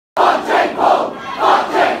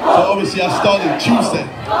obviously I started Tuesday.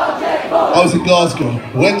 I was in Glasgow.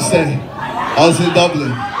 Wednesday, I was in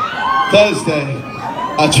Dublin. Thursday,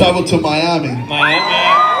 I travelled to Miami. And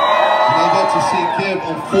I got to see Gib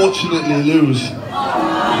unfortunately lose.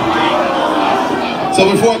 So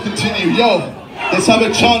before I continue, yo, let's have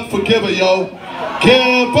a chant for Gibber, yo.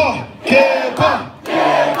 Gibber, Gibber.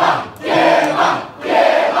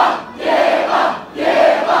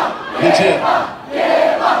 Legit.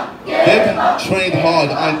 Gib trained hard,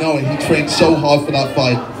 I know it. He trained so hard for that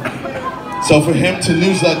fight. So for him to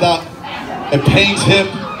lose like that, it pains him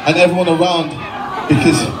and everyone around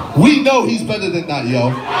because we know he's better than that, yo.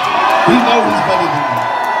 We know he's better than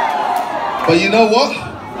that. But you know what?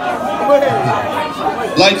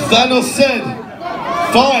 Like Thanos said,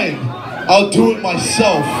 fine, I'll do it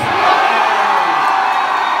myself.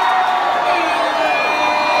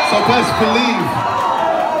 So best believe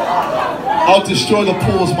I'll destroy the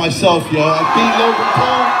Pauls myself, yo. I beat Logan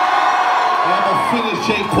Paul, and I'm gonna finish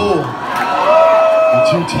Jake Paul. In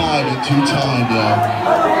two time, yo.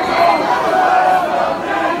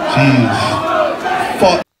 Jeez.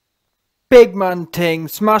 Fuck. Big man ting,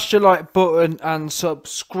 smash the like button and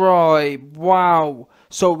subscribe. Wow.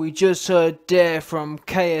 So we just heard there from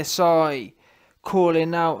KSI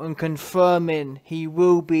calling out and confirming he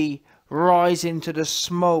will be rising to the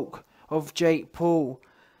smoke of Jake Paul.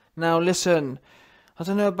 Now listen, I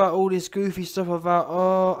don't know about all this goofy stuff about,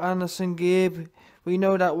 oh, Anderson Gib, we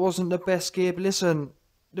know that wasn't the best Gib. Listen,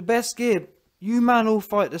 the best Gib, you man all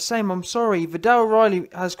fight the same. I'm sorry, Vidal Riley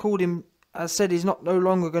has said he's no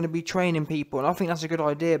longer going to be training people, and I think that's a good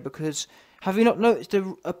idea because have you not noticed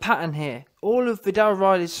a pattern here? All of Vidal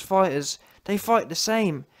Riley's fighters, they fight the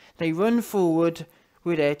same. They run forward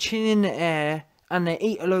with their chin in the air and they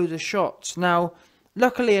eat a load of shots. Now,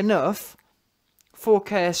 luckily enough, for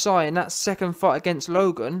KSI in that second fight against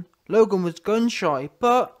Logan, Logan was gun shy,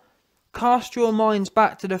 but cast your minds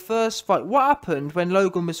back to the first fight. What happened when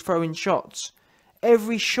Logan was throwing shots?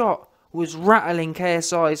 Every shot was rattling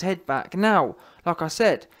KSI's head back. Now, like I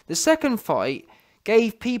said, the second fight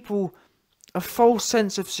gave people a false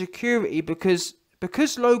sense of security because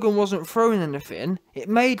Logan wasn't throwing anything. It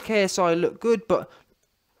made KSI look good, but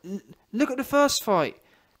look at the first fight.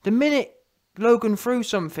 The minute Logan threw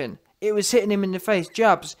something, it was hitting him in the face,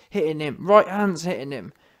 jabs hitting him, right hands hitting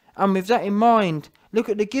him. And with that in mind, look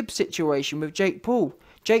at the Gibbs situation with Jake Paul.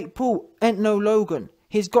 Jake Paul ain't no Logan.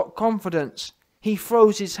 He's got confidence. He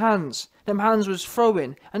throws his hands. Them hands was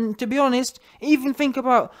throwing. And to be honest, even think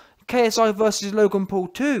about KSI versus Logan Paul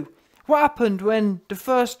 2. What happened when the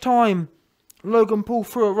first time Logan Paul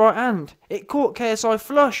threw a right hand? It caught KSI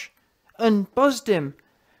flush and buzzed him.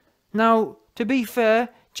 Now, to be fair,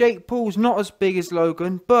 Jake Paul's not as big as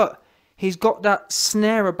Logan, but he's got that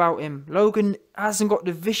snare about him. Logan hasn't got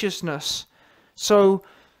the viciousness. So,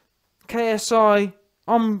 KSI,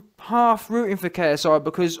 I'm half rooting for KSI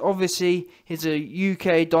because obviously he's a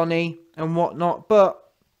UK Donny and whatnot,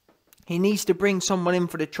 but he needs to bring someone in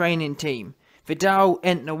for the training team. Vidal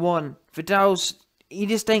ain't the one. He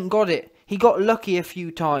just ain't got it. He got lucky a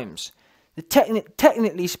few times.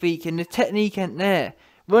 Technically speaking, the technique ain't there.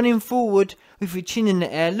 Running forward with your chin in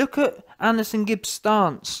the air. Look at Anderson Gibbs'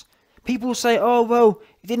 stance. People say, oh, well,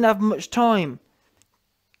 he didn't have much time.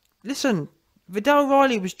 Listen, Vidal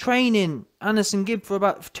Riley was training Anderson Gibb for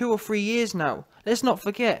about 2 or 3 years now. Let's not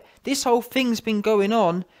forget, this whole thing's been going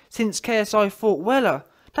on since KSI fought Weller.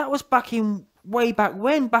 That was way back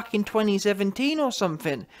when, back in 2017 or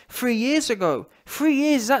something. 3 years ago. 3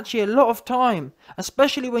 years is actually a lot of time,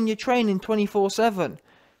 especially when you're training 24/7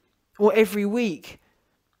 or every week.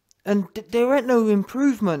 And there ain't no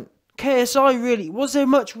improvement. KSI really, was there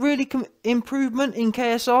much really improvement in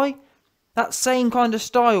KSI? That same kind of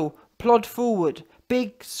style, plod forward,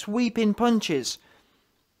 big sweeping punches.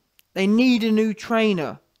 They need a new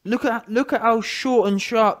trainer. Look at how short and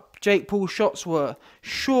sharp Jake Paul's shots were.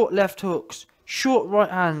 Short left hooks, short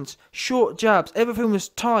right hands, short jabs. Everything was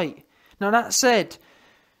tight. Now that said,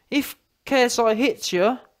 if KSI hits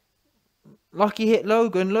you, like he hit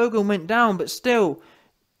Logan, Logan went down, but still,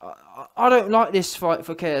 I don't like this fight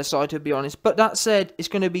for KSI, to be honest. But that said, it's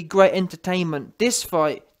going to be great entertainment. This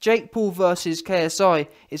fight, Jake Paul versus KSI,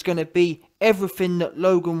 is going to be everything that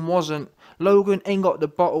Logan wasn't. Logan ain't got the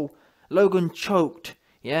bottle. Logan choked,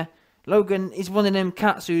 yeah? Logan is one of them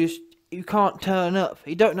cats who can't turn up.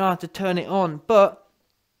 He don't know how to turn it on. But,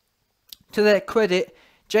 to their credit,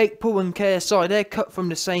 Jake Paul and KSI, they're cut from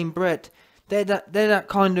the same bread. They're that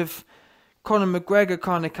kind of Conor McGregor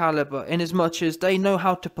kind of caliber, in as much as they know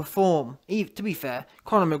how to perform. To be fair,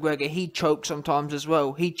 Conor McGregor, he choked sometimes as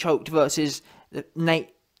well. He choked versus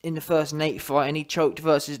Nate in the first Nate fight, and he choked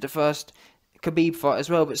versus the first Khabib fight as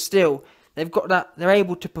well, but still, they've got that, they're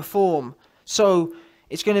able to perform. So,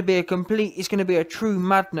 it's going to be it's going to be a true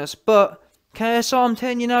madness. But, KSI, I'm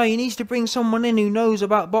telling you now, he needs to bring someone in who knows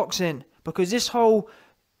about boxing. Because this whole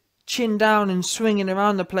chin down and swinging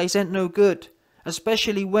around the place ain't no good.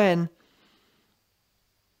 Especially when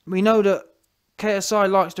we know that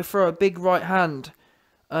KSI likes to throw a big right hand.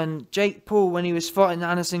 And Jake Paul, when he was fighting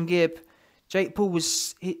Anderson Gibb, Jake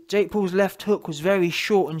Paul's left hook was very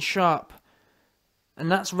short and sharp.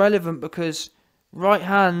 And that's relevant because right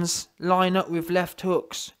hands line up with left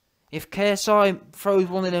hooks. If KSI throws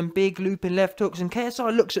one of them big looping left hooks, and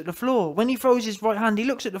KSI looks at the floor. When he throws his right hand, he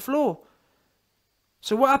looks at the floor.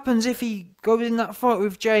 So what happens if he goes in that fight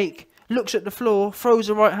with Jake, looks at the floor, throws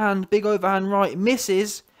a right hand, big overhand right,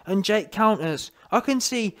 misses, and Jake counters? I can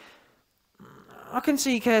see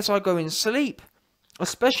KSI going sleep,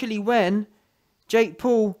 especially when Jake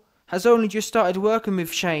Paul has only just started working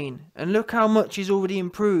with Shane, and look how much he's already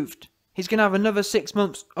improved. He's going to have another 6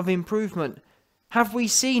 months of improvement. Have we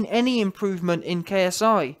seen any improvement in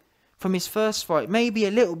KSI from his first fight? Maybe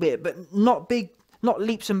a little bit, but not big, not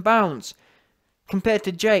leaps and bounds compared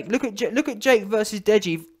to Jake. Look at Jake versus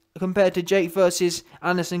Deji compared to Jake versus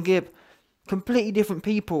Anderson Gibb. Completely different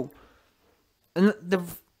people. And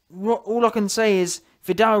all I can say is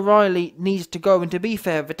Vidal Riley needs to go. And to be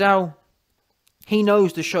fair, Vidal, he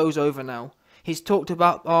knows the show's over now. He's talked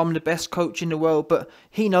about, oh, I'm the best coach in the world, but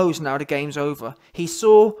he knows now the game's over. He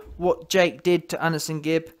saw what Jake did to Anderson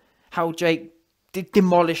Gibb, how Jake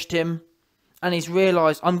demolished him, and he's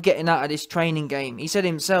realised, I'm getting out of this training game. He said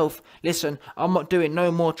himself, listen, I'm not doing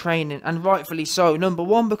no more training, and rightfully so. Number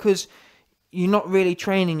one, because you're not really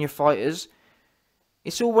training your fighters.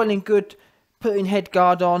 It's all well and good putting head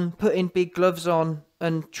guard on, putting big gloves on,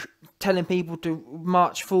 and telling people to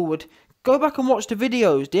march forward. Go back and watch the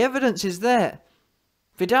videos. The evidence is there.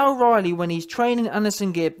 Vidal Riley, when he's training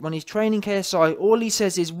Anderson Gibb, when he's training KSI, all he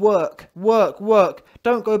says is work, work, work.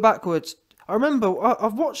 Don't go backwards. I remember,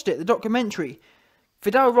 I've watched it, the documentary.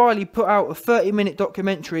 Vidal Riley put out a 30-minute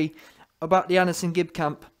documentary about the Anderson Gibb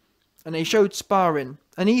camp. And they showed sparring.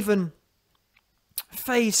 And even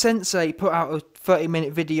FaZe Sensei put out a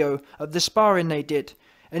 30-minute video of the sparring they did.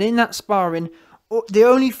 And in that sparring, the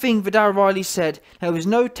only thing Vidal Riley said, there was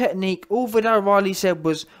no technique. All Vidal Riley said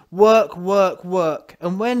was work, work, work.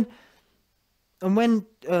 And when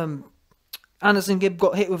Anderson Gibb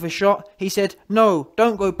got hit with a shot, he said, no,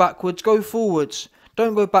 don't go backwards, go forwards.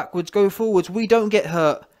 Don't go backwards, go forwards. We don't get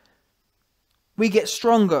hurt. We get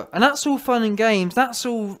stronger. And that's all fun and games. That's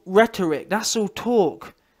all rhetoric. That's all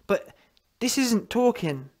talk. But this isn't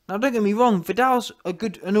talking. Now, don't get me wrong. Vidal's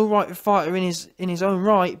an alright fighter in his own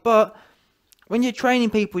right, but when you're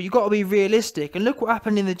training people, you've got to be realistic. And look what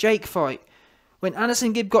happened in the Jake fight. When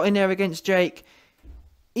Anderson Gibb got in there against Jake,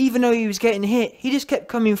 even though he was getting hit, he just kept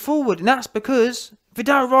coming forward. And that's because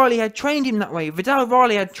Vidal Riley had trained him that way. Vidal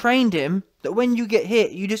Riley had trained him that when you get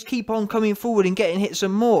hit, you just keep on coming forward and getting hit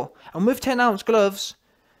some more. And with 10-ounce gloves,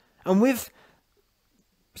 and with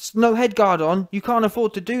no head guard on, you can't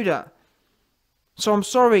afford to do that. So I'm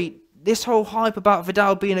sorry, this whole hype about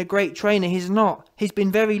Vidal being a great trainer, he's not. He's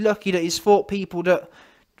been very lucky that he's fought people that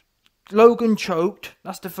Logan choked,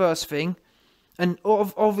 that's the first thing. And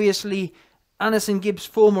obviously, Anderson Gibb's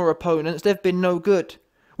former opponents, they've been no good.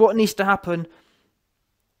 What needs to happen?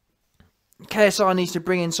 KSI needs to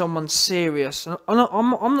bring in someone serious. I'm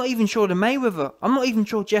not even sure I'm not even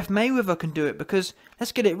sure Jeff Mayweather can do it, because,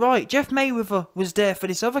 let's get it right, Jeff Mayweather was there for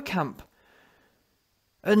this other camp.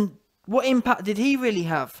 And what impact did he really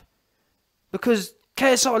have? Because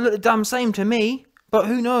KSI looked the damn same to me, but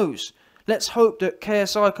who knows? Let's hope that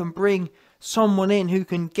KSI can bring someone in who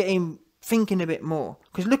can get him thinking a bit more.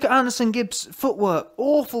 Because look at Anderson Gibb's footwork.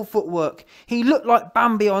 Awful footwork. He looked like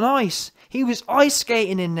Bambi on ice. He was ice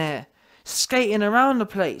skating in there. Skating around the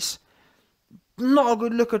place. Not a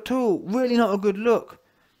good look at all. Really not a good look.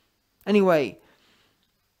 Anyway,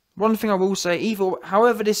 one thing I will say,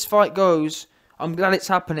 however this fight goes, I'm glad it's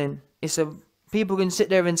happening. People can sit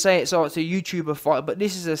there and say it's a YouTuber fight, but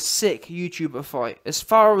this is a sick YouTuber fight. As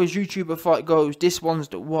far as YouTuber fight goes, this one's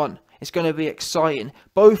the one. It's going to be exciting.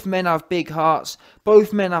 Both men have big hearts.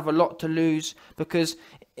 Both men have a lot to lose, because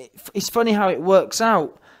it's funny how it works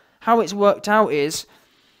out. How it's worked out is,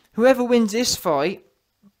 whoever wins this fight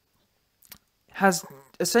has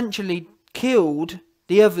essentially killed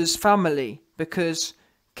the other's family, because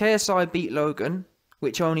KSI beat Logan,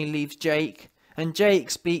 which only leaves Jake, and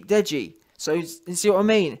Jake's beat Deji. So, you see what I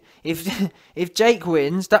mean? If Jake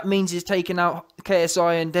wins, that means he's taking out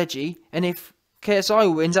KSI and Deji, and if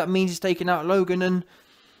KSI wins, that means he's taking out Logan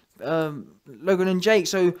and Jake.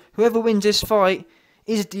 So whoever wins this fight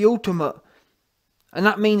is the ultimate. And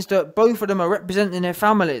that means that both of them are representing their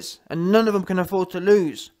families, and none of them can afford to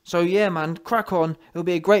lose. So yeah, man, crack on. It'll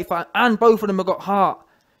be a great fight, and both of them have got heart.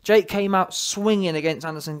 Jake came out swinging against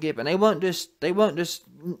Anderson Gibbon. They weren't just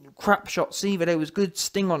crap shots either. There was good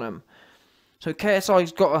sting on them. So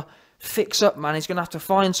KSI's got to fix up, man. He's going to have to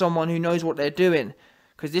find someone who knows what they're doing,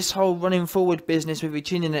 because this whole running forward business with your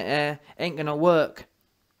chin in the air ain't going to work.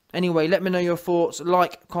 Anyway, let me know your thoughts.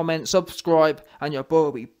 Like, comment, subscribe, and your boy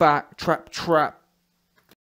will be back. Trap.